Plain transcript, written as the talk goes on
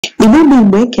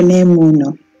Igbo ekene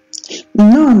muno.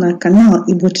 No na canal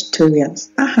Igbotutorials.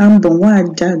 Aha mbụ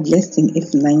nwaada Blessing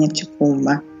Ifunanya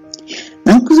Chukwuma.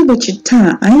 Na nkuzi ụbọchị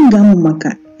taa anyị ga-amụ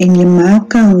maka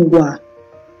enyemaka ngwa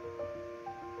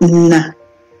na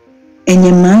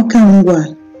enyemaka ngwa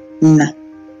na.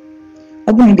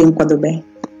 Ọ bụrụ na dị nkwadobe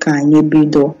ka anyị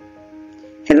bido.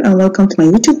 Hello and welcome to my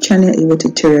YouTube channel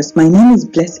Igbotutorials. My name is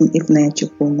Blessing Ifunanya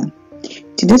Chukwuma.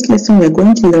 Today's lesson we're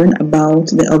going to learn about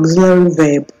the auxiliary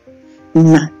verb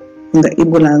na in the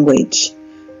Igbo language.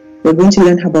 We're going to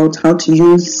learn about how to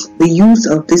use the use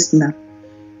of this na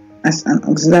as an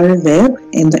auxiliary verb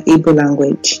in the Igbo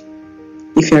language.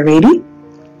 If you're ready,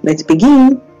 let's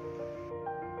begin.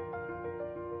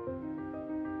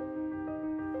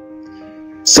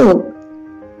 So,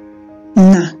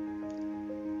 na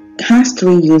has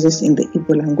three uses in the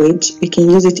Igbo language. We can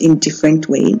use it in different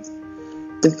ways.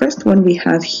 The first one we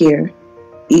have here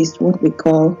is what we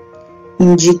call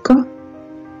njiko.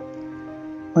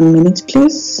 1 minute,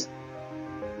 please.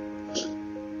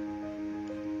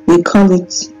 We call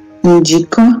it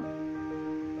njiko,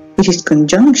 which is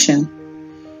conjunction.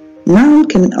 Noun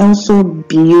can also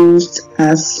be used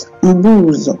as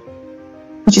mbuzo,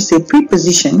 which is a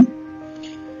preposition.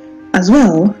 As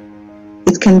well,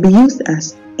 it can be used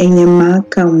as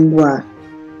enyemaka ngwa,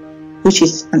 which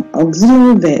is an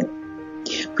auxiliary verb,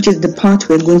 which is the part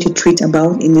we're going to treat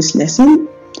about in this lesson.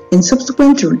 In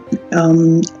subsequent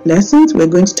lessons, we're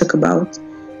going to talk about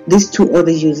these two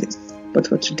other uses. But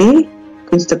for today, we're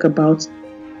going to talk about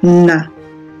na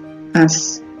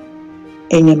as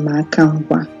enyemaka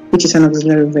ngwa, which is an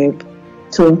auxiliary verb.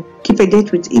 So keep a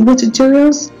date with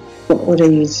Igbotutorials for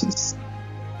other uses.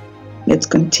 Let's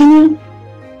continue.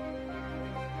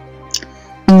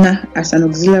 Na as an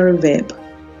auxiliary verb.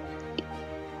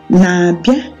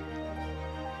 Na-abịa.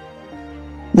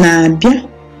 Na-abịa.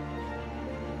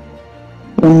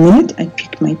 1 minute, I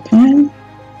pick my pen,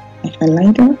 my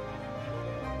highlighter.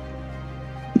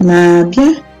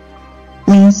 Na-abịa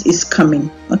means is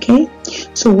coming, okay?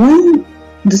 So one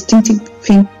distinctive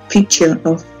feature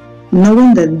of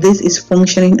knowing that this is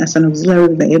functioning as an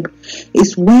auxiliary verb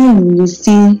is when you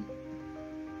see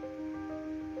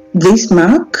this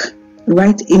mark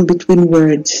right in between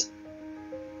words.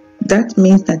 That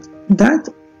means that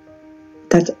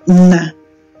na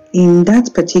in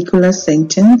that particular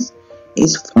sentence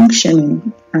is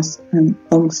functioning as an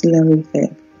auxiliary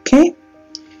verb. Okay,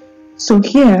 so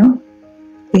here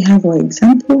we have our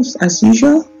examples as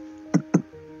usual.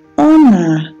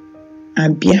 Ona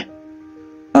abia.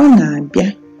 Ona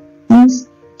abia means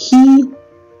he,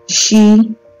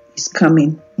 she is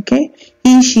coming. Okay,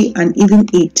 he, she, and even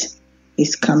it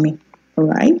is coming. All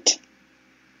right.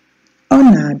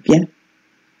 Ona abia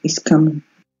is coming.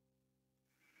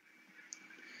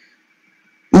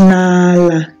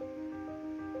 Nala.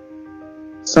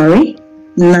 Sorry,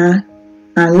 na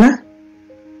ala,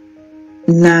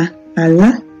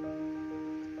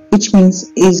 which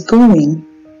means is going.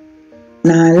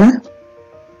 Na ala,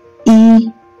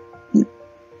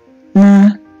 na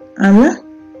ala,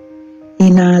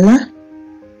 inala.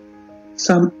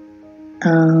 Some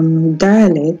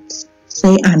dialects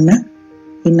say ana,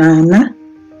 inana,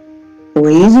 or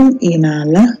even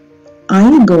inala.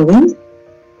 Are you going?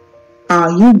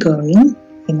 Are you going?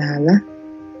 Inala.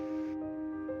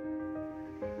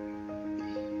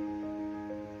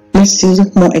 Let's see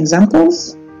more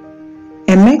examples.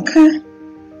 Emeka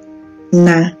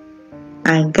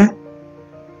na-aga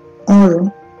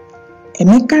ọrụ.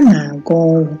 Emeka na-aga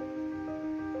ọrụ.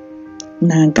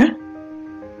 Naga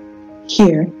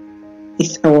here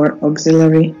is our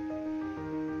auxiliary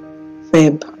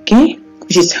verb, okay,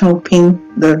 which is helping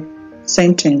the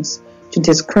sentence to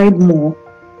describe more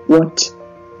what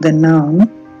the noun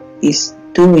is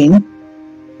doing,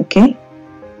 okay,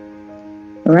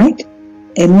 all right.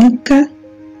 Emeka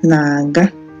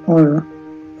na-aga ọrụ.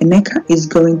 Emeka is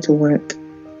going to work.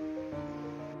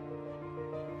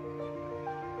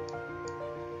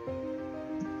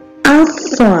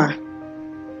 Afọ a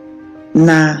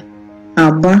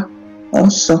na-agba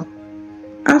ọsọ.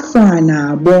 Afọ a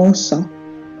na-agba ọsọ.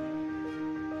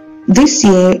 This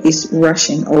year is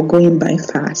rushing or going by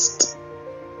fast.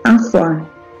 Afọ a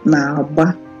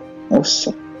na-agba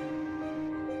ọsọ.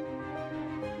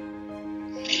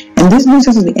 And this brings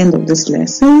us to the end of this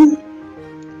lesson.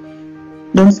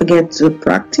 Don't forget to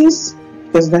practice,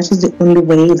 because that is the only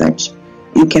way that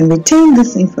you can retain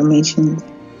this information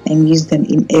and use them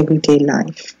in everyday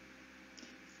life.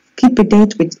 Keep a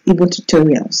date with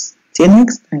Igbotutorials. Till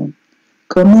next time,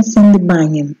 come and send the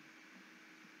banging.